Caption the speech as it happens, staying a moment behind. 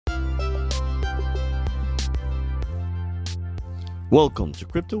Welcome to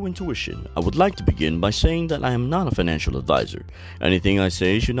Crypto Intuition. I would like to begin by saying that I am not a financial advisor. Anything I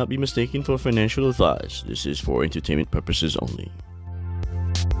say should not be mistaken for financial advice. This is for entertainment purposes only.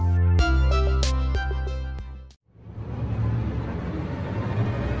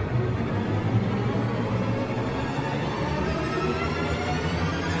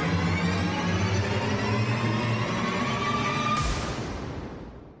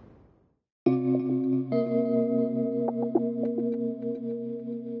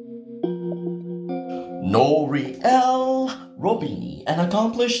 Nouriel Roubini, an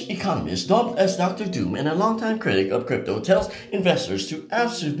accomplished economist dubbed as Dr. Doom and a longtime critic of crypto, tells investors to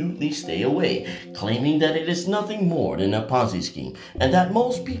absolutely stay away, claiming that it is nothing more than a Ponzi scheme and that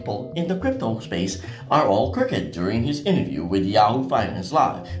most people in the crypto space are all crooked during his interview with Yahoo Finance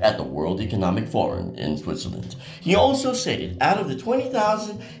Live at the World Economic Forum in Switzerland. He also stated out of the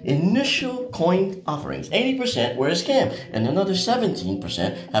 20,000 initial coin offerings, 80% were a scam and another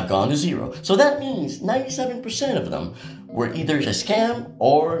 17% have gone to zero. So that means 97% of them were either a scam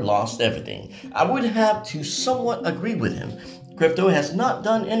or lost everything. I would have to somewhat agree with him. Crypto has not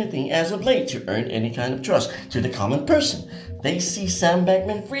done anything as of late to earn any kind of trust to the common person. They see Sam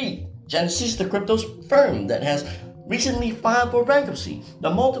Bankman-Fried, Genesis, the crypto firm that has recently filed for bankruptcy, the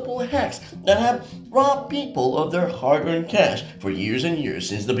multiple hacks that have robbed people of their hard-earned cash for years and years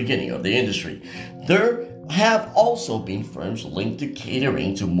since the beginning of the industry. There have also been firms linked to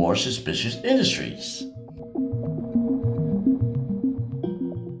catering to more suspicious industries.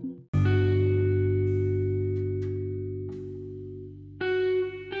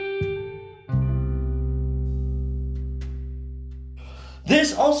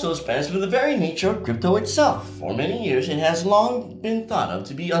 This also spans with the very nature of crypto itself. For many years, it has long been thought of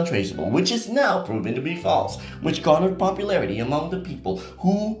to be untraceable, which is now proven to be false, which garnered popularity among the people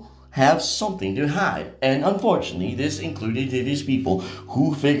who have something to hide. And unfortunately, this included these people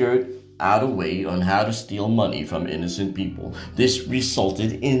who figured out a way on how to steal money from innocent people. This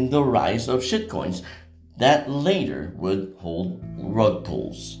resulted in the rise of shitcoins that later would hold rug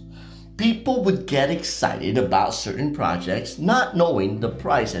pulls. People would get excited about certain projects not knowing the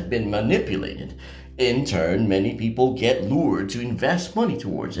price had been manipulated. In turn, many people get lured to invest money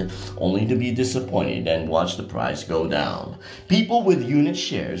towards it, only to be disappointed and watch the price go down. People with unit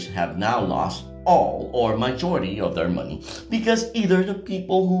shares have now lost all or majority of their money because either the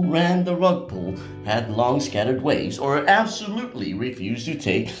people who ran the rug pull had long scattered ways or absolutely refused to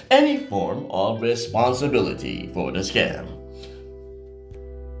take any form of responsibility for the scam.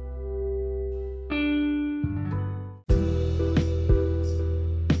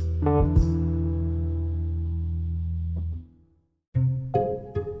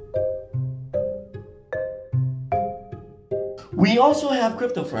 We also have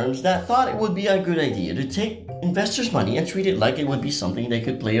crypto firms that thought it would be a good idea to take investors' money and treat it like it would be something they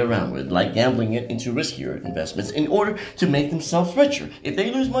could play around with, like gambling it into riskier investments in order to make themselves richer. If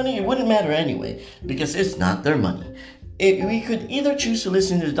they lose money, it wouldn't matter anyway, because it's not their money. We could either choose to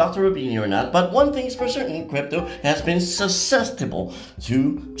listen to Dr. Roubini or not, but one thing's for certain, crypto has been susceptible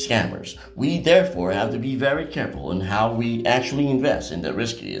to scammers. We therefore have to be very careful in how we actually invest in the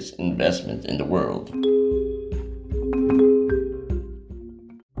riskiest investment in the world.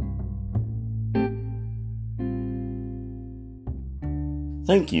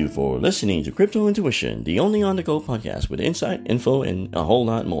 Thank you for listening to Crypto Intuition, the only on-the-go podcast with insight, info, and a whole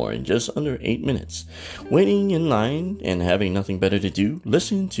lot more in just under 8 minutes. Waiting in line and having nothing better to do?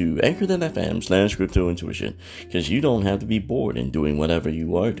 Listen to Anchor.fm/Crypto Intuition, because you don't have to be bored in doing whatever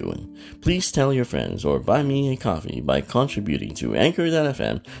you are doing. Please tell your friends or buy me a coffee by contributing to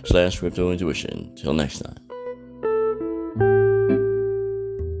Anchor.fm/Crypto Intuition. Till next time.